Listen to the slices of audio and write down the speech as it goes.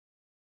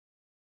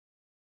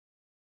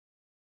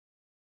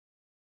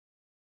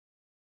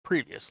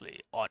Previously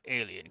on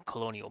Alien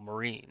Colonial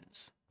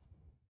Marines.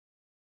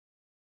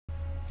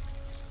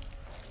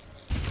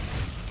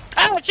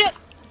 Oh shit!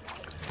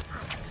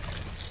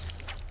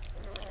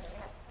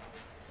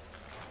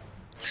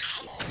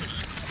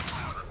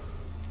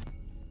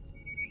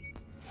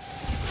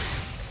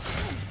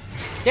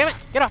 Damn it!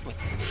 Get off me!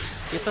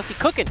 You're supposed to be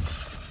cooking!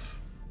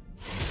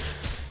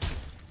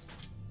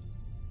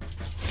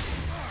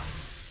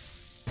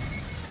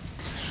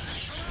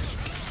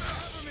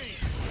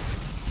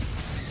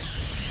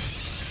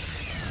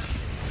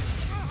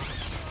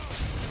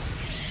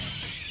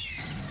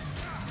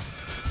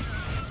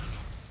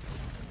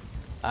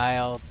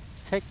 I'll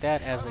take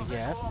that as a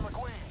yes.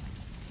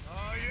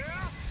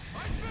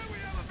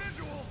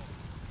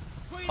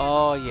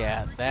 Oh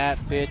yeah, that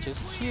bitch is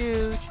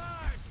huge.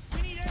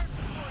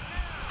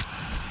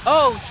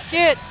 Oh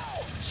shit!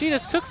 She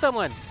just took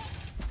someone!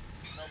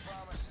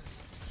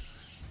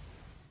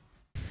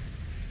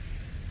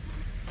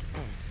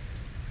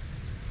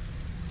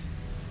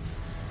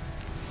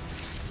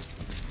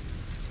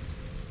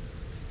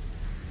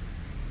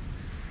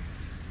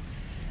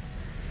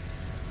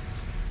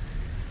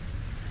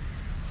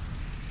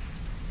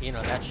 You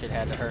know, that shit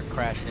had to hurt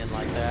crashing in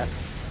like that.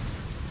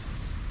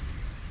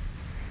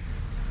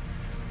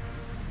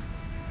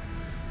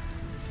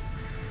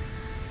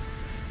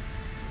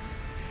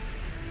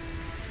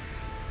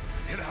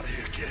 Get out of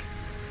here, kid.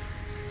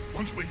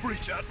 Once we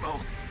breach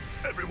Atmo,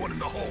 everyone in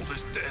the hold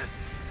is dead.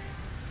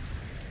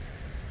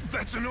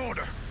 That's an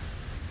order.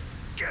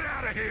 Get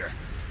out of here!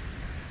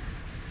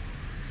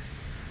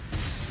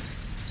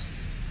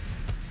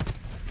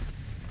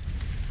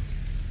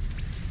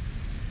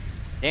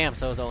 Damn,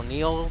 so is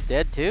O'Neill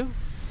dead too?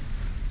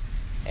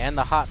 And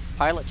the hot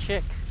pilot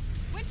chick?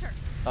 Winter!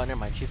 Oh, never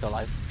mind, she's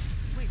alive.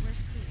 Wait, where's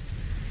Cleese?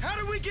 How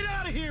do we get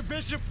out of here,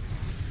 Bishop?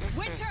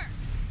 Winter!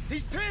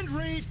 He's pinned,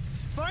 Reed.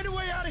 Find a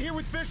way out of here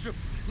with Bishop.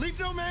 Leave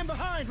no man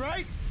behind,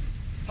 right?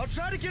 I'll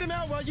try to get him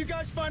out while you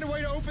guys find a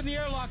way to open the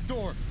airlock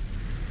door.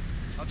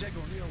 I'll take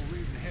O'Neill,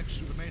 Reed, and Hicks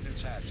through the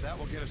maintenance hatch. That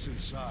will get us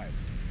inside.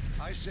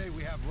 I say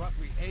we have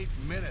roughly 8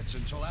 minutes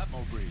until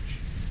Atmo breach.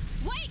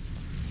 Wait!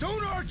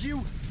 Don't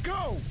argue!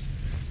 Go!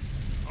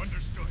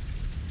 Understood.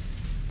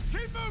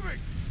 Keep moving!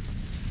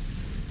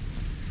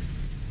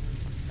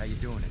 How you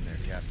doing in there,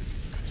 Captain?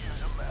 Could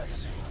use a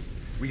magazine.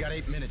 We got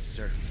 8 minutes,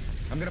 sir.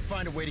 I'm gonna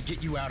find a way to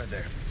get you out of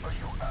there. Are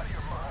you out of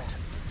your mind?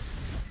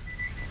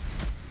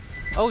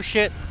 Oh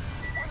shit!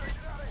 Winter, get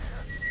out of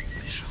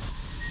here! Bishop,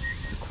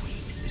 the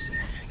Queen is in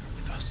the hangar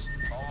with us.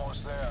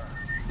 Almost there.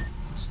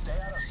 Stay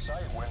out of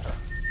sight, Winter.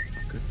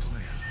 Good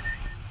plan.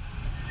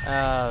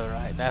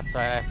 Alright, that's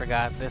right, I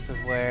forgot. This is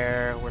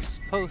where we're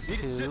supposed Need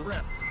a sit to...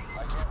 rep.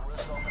 I can't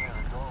risk opening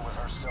the door with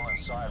her still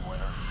inside,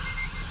 Winter.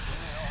 Do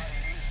you know how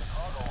to use the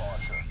cargo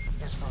launcher?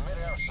 It's for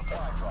mid-air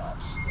supply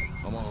drops.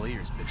 I'm all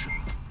ears, Bishop.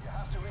 You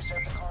have to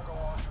reset the cargo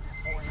launcher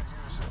before you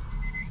use it.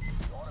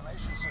 The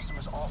automation system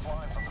is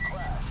offline from the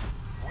crash.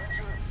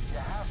 Winter, you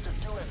have to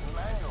do it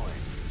manually.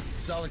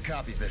 Solid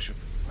copy, Bishop.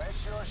 Make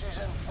sure she's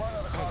in front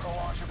of the cargo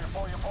launcher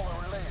before you pull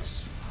the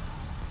release.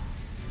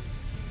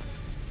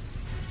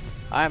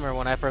 I remember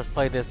when I first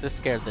played this, this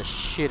scared the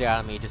shit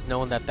out of me, just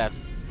knowing that that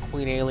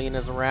Queen Alien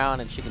is around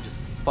and she can just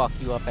fuck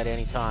you up at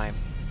any time.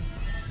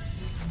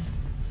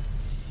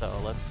 So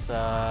let's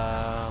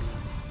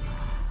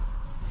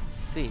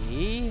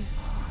see.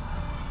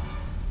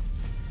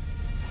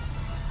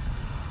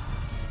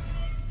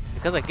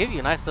 Because I give you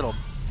a nice little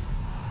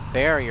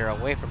barrier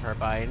away from her,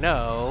 but I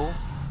know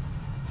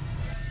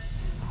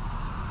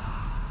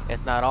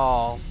it's not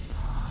all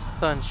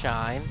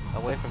sunshine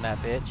away from that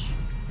bitch.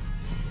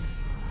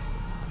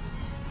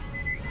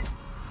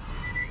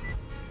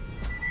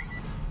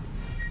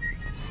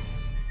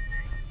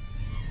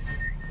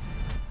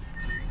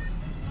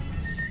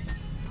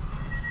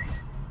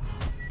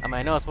 I mean,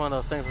 I know it's one of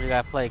those things where you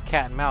gotta play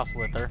cat and mouse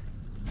with her.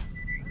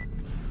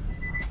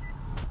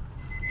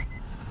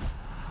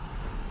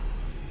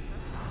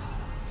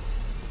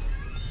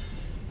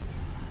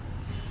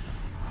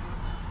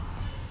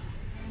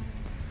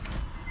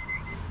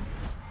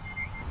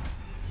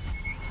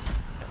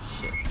 Oh,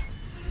 shit.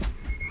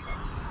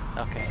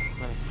 Okay,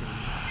 let me see.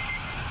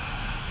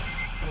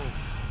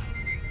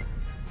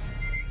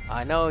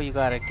 I know you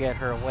gotta get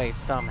her away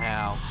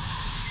somehow.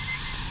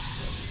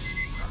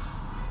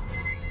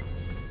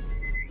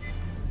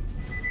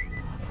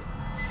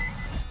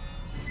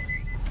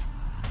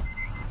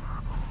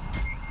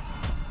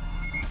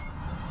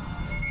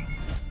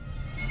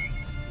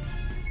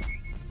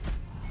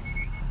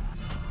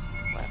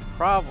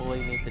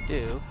 Probably need to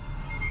do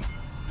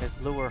is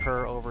lure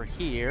her over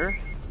here.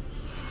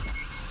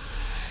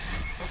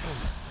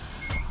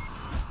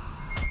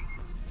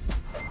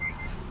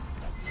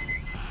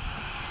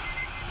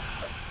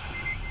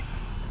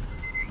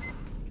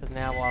 Because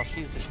now while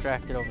she's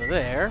distracted over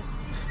there,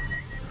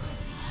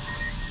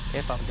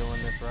 if I'm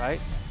doing this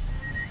right,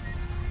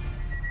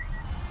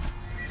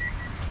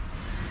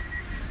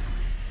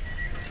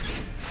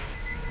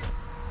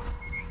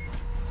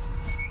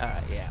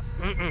 alright, yeah.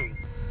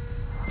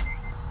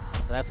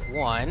 So that's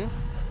one.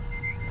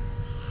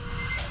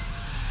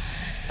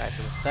 Alright,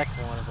 so the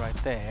second one is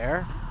right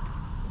there.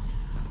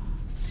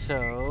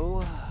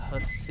 So,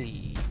 let's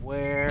see.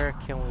 Where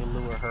can we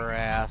lure her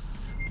ass?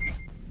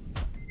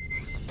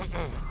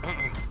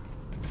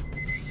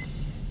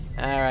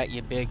 Alright,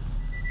 you big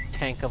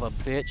tank of a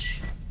bitch.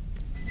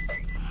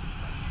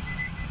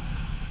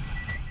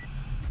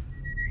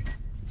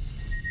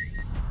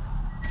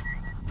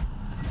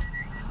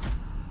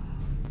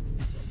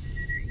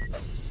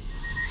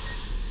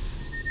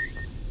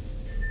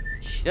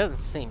 She doesn't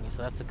see me,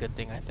 so that's a good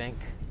thing, I think.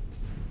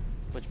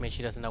 Which means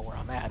she doesn't know where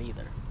I'm at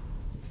either.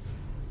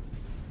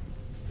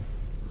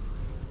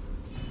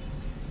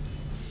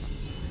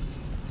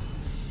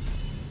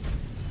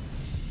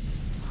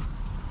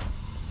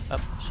 Oh,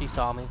 she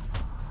saw me.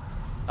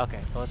 Okay,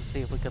 so let's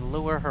see if we can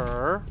lure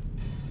her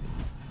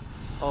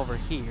over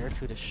here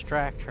to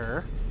distract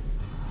her.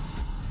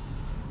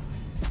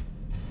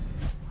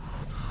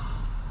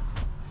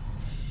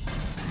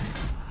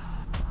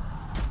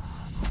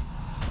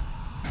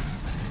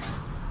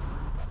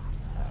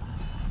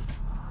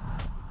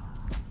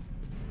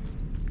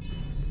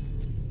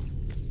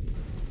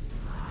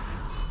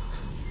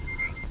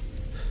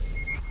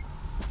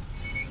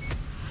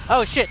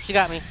 Oh shit, she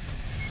got me.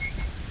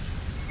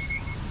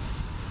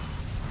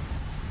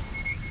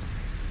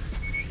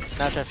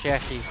 Not sure if she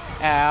actually...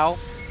 Ow.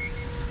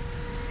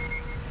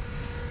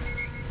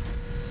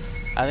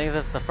 I think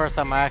this is the first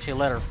time I actually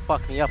let her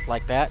fuck me up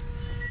like that.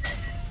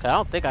 'Cause I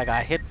don't think I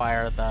got hit by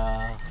her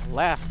the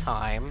last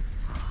time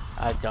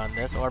I've done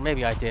this. Or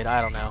maybe I did,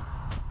 I don't know.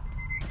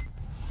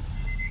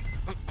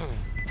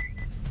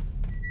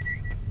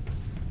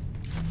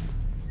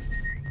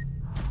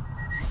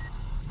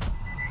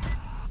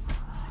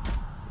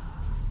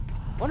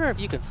 Wonder if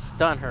you can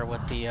stun her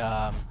with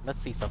the,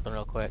 let's see something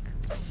real quick.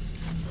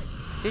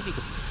 See if you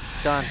can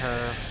stun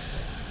her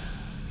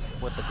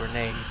with the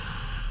grenade.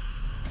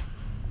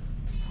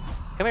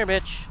 Come here,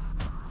 bitch.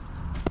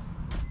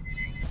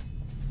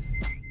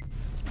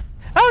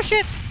 Oh,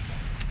 shit!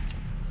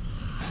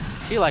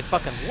 She, like,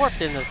 fucking warped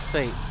into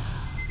space.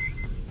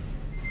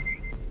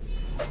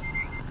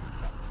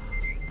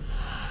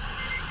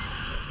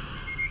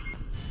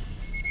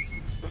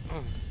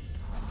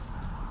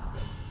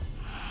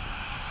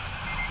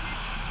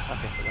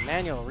 Okay, so the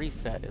manual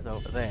reset is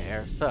over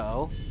there,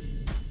 so...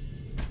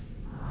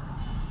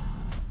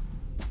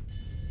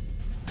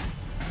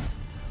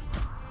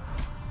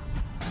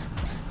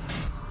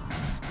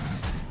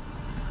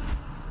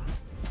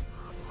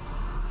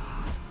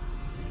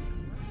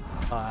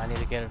 I need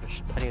to get her.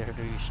 I need her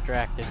to be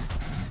distracted.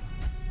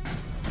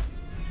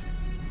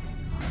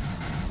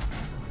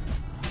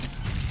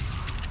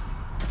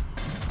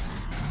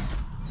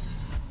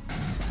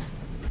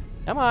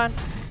 Come on,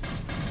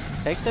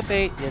 take the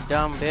bait, you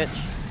dumb bitch.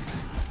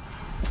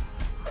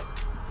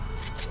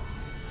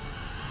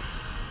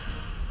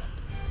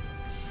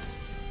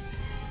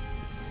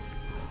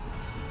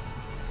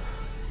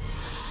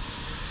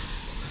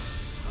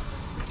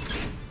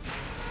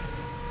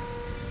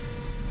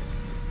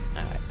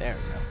 There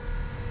we go.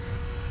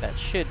 That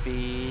should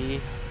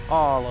be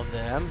all of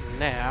them.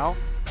 Now,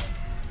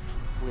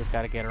 we just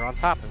gotta get her on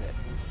top of it.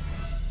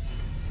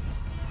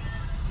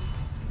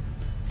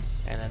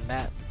 And then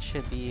that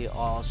should be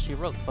all she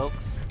wrote,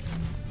 folks.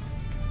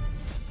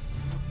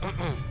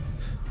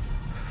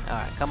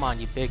 Alright, come on,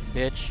 you big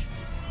bitch.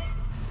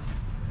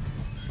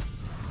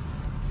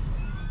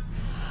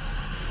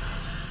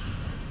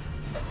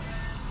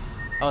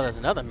 Oh, there's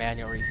another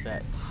manual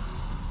reset.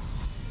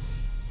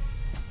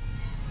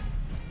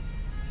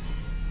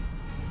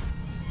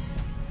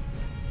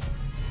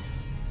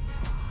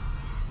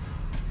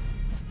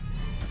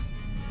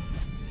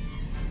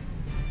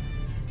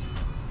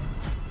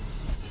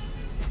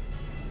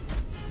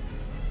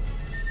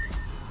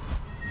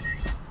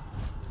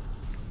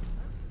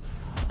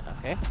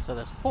 Okay, so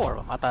there's 4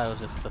 of them. I thought it was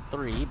just the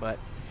 3, but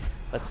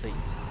let's see.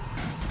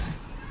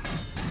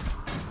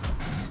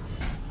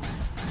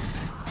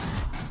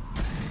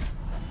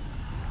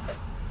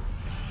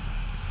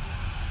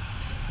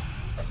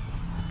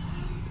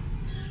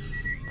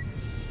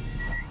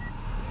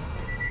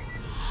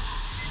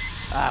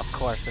 Ah, of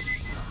course, it's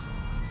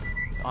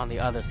on the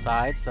other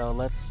side, so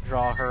let's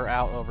draw her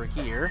out over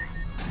here.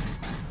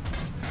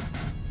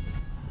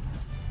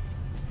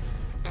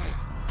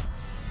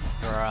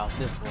 Draw her out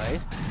this way.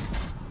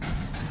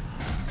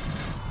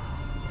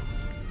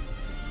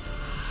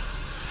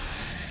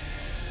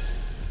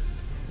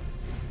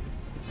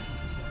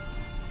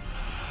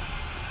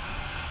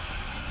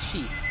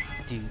 She's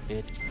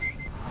stupid.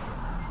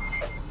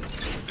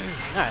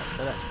 Alright,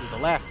 so that should be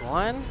the last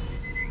one.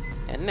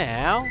 And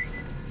now...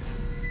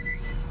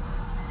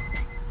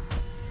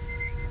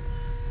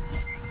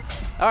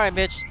 Alright,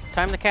 bitch.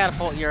 Time to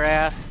catapult your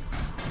ass.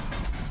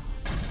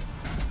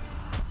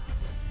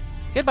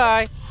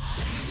 Goodbye.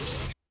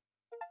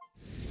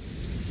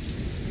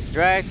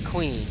 Drag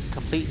Queen.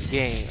 Complete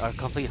game. Or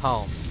complete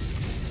home.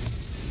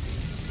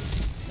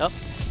 Oh,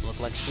 look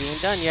like she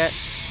ain't done yet.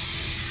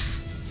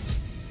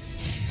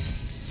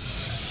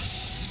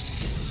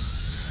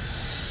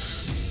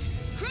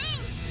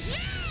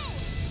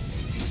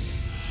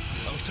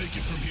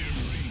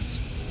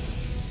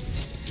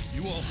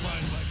 I'll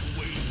find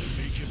Michael Whalen and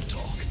make him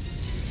talk.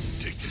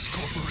 Take this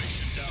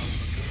corporation down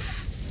for good.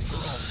 For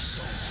all the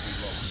souls we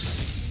lost.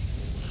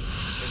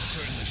 Then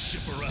turn the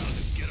ship around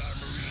and get our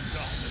Marines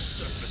off the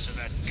surface of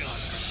that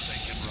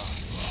godforsaken rock.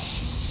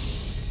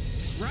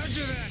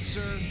 Roger that,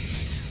 sir.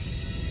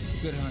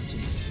 Good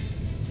hunting.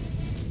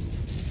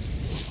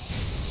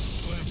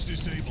 Clamps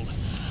disabled.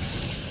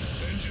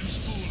 Engine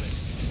spooling.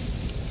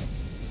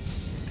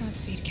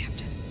 Godspeed,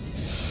 Captain.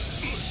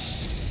 Let's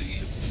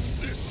see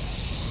if this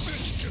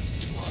bitch can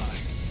fly.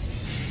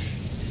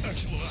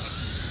 Actual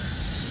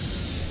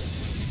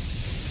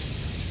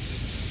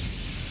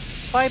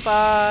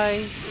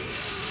Bye-bye.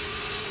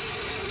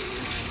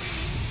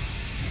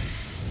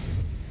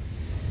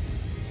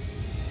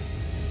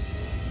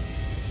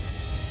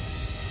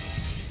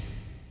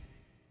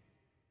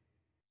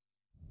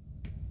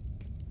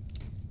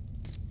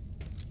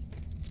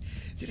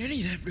 Did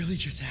any of that really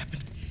just happen?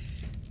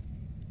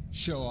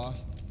 Show off.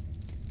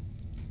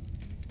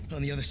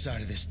 On the other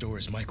side of this door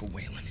is Michael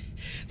Whalen.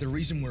 The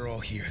reason we're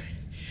all here.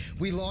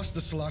 We lost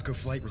the Sulaco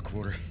flight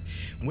recorder.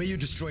 Wayu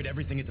destroyed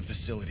everything at the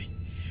facility.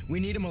 We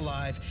need him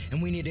alive,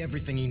 and we need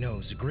everything he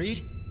knows.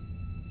 Agreed?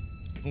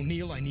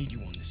 O'Neill, I need you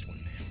on this one,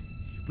 man.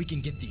 We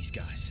can get these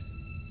guys.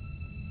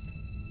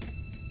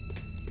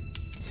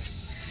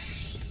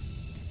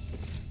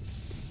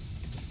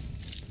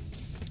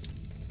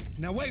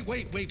 Now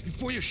wait,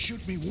 before you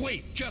shoot me,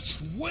 wait,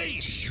 just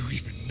wait! Do you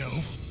even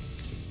know?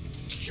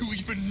 Do you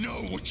even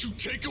know what you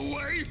take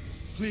away?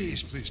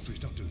 Please,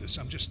 don't do this.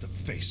 I'm just the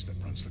face that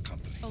runs the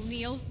company.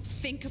 O'Neill,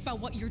 think about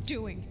what you're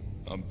doing.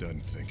 I'm done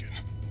thinking.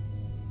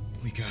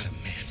 We got him,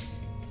 man.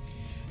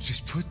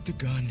 Just put the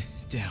gun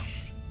down.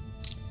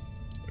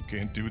 I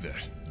can't do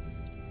that.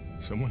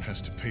 Someone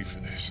has to pay for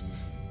this.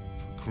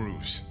 For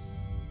crews.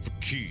 For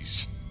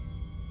keys.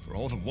 For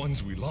all the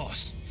ones we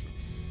lost.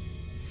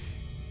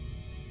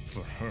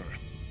 For her.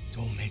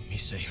 Don't make me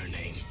say her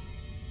name.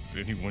 If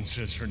anyone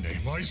says her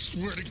name, I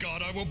swear to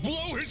God I will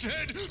blow his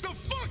head the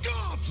fuck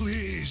off!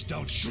 Please,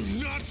 don't Do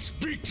shoot. not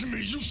speak to me,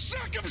 you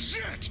sack of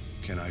shit!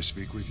 Can I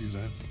speak with you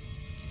then?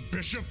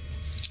 Bishop,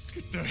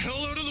 get the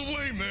hell out of the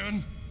way,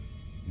 man!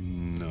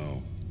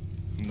 No.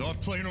 I'm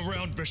not playing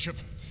around, Bishop.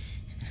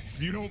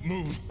 If you don't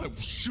move, I will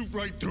shoot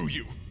right through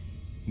you.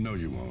 No,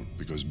 you won't,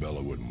 because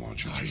Bella wouldn't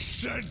want you I to.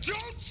 said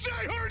don't say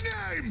her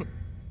name!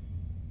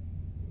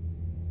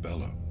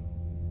 Bella.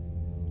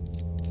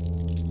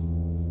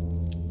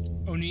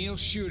 O'Neill,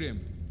 shoot him.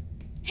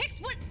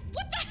 Hicks, what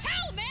the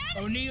hell, man?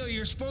 O'Neill,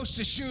 you're supposed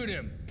to shoot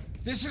him.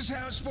 This is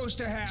how it's supposed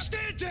to happen.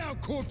 Stand down,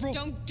 Corporal!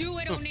 Don't do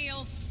it,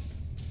 O'Neill.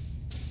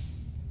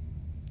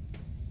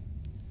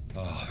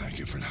 Oh, thank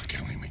you for not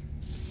killing me.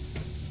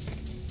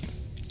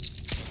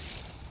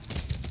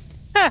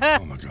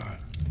 Oh my God.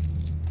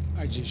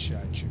 I just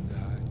shot your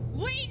guy.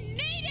 We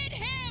needed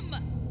him!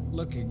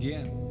 Look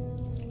again.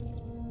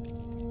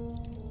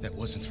 That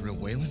wasn't the real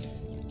Whalen?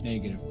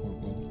 Negative,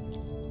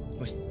 Corporal.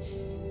 But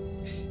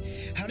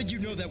how did you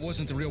know that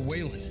wasn't the real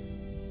Whalen?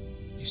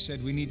 You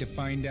said we need to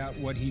find out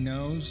what he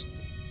knows?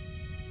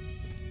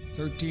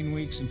 13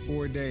 weeks and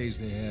 4 days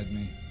they had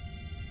me.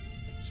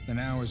 Spent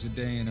hours a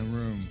day in a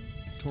room.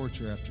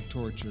 Torture after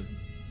torture.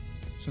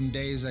 Some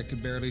days I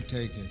could barely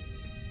take it.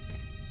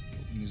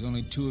 But when there's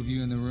only 2 of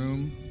you in the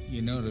room,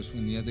 you notice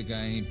when the other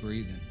guy ain't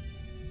breathing.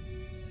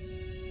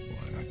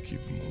 Why not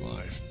keep him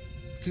alive?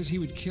 Because he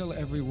would kill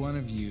every one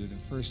of you the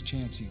first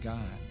chance he got.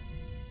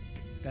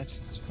 That's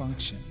its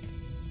function.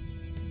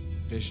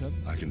 Bishop?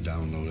 I can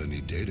download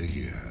any data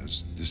he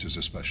has. This is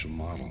a special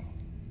model.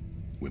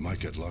 We might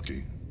get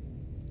lucky.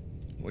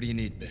 What do you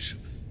need, Bishop?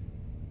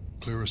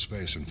 Clear a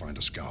space and find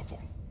a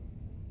scalpel.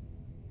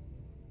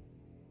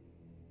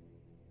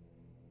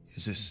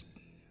 Is this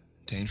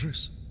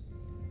dangerous?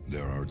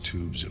 There are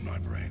tubes in my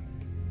brain.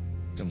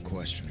 Dumb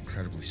question.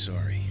 Incredibly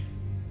sorry.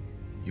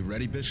 You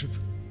ready, Bishop?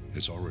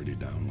 It's already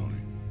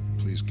downloading.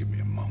 Please give me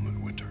a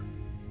moment, Winter.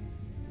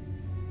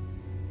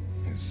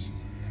 Is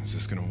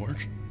this gonna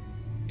work?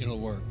 It'll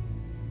work.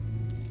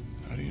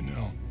 How do you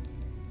know?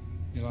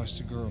 You lost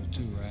a girl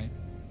too, right?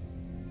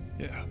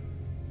 Yeah.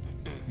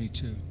 Me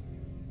too.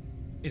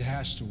 It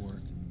has to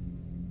work.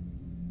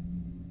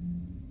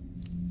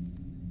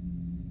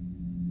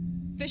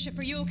 Bishop,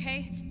 are you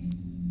okay?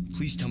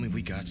 Please tell me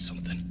we got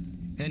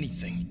something.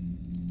 Anything.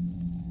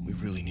 We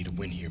really need a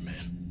win here,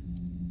 man.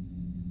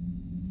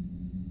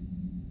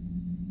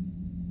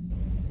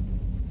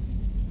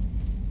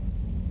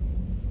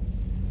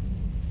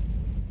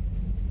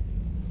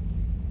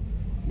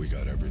 We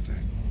got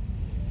everything.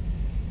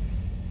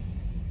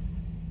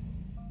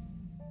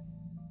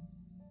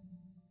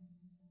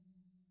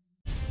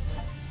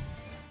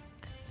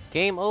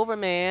 Game over,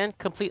 man.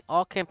 Complete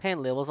all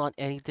campaign levels on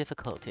any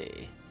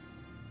difficulty.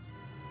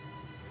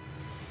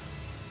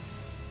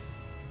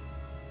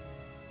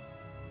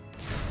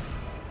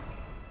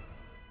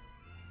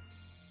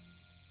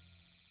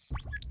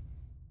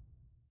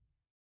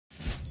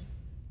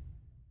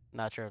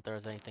 Not sure if there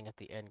was anything at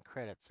the end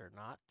credits or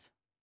not.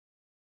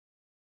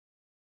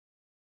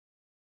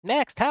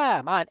 Next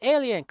time on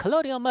Alien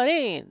Colonial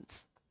Marines.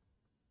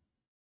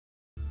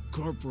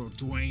 Corporal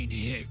Dwayne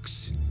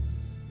Hicks.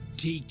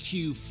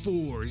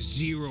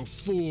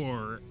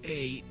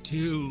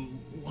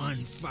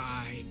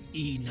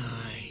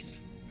 TQ4048215E9.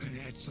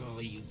 That's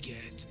all you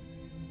get.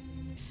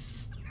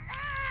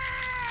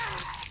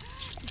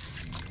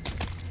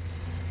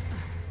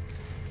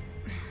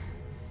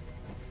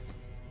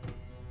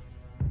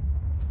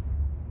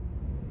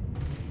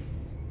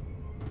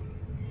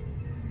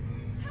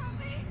 Help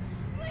me!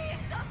 Please,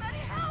 somebody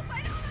help!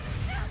 I don't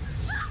understand!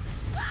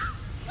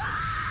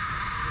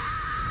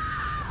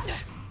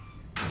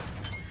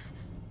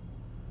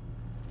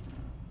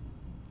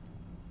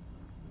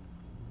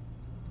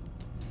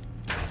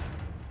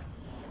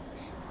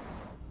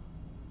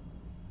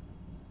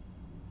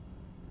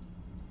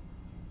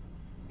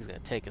 He's gonna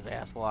take his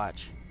ass,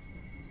 watch.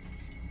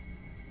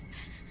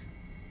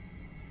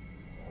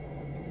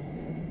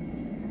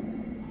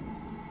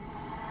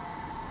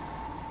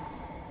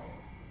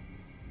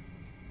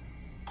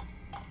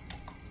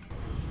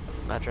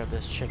 Not sure if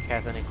this chick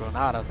has any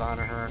granadas on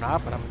her or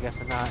not, but I'm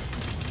guessing not.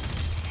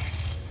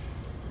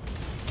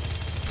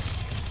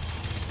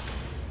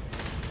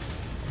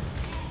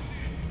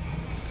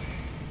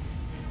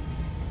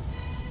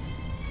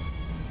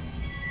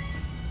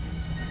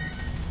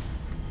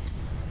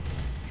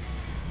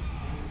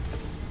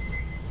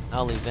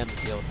 I'll leave them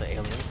to deal with the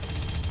alien.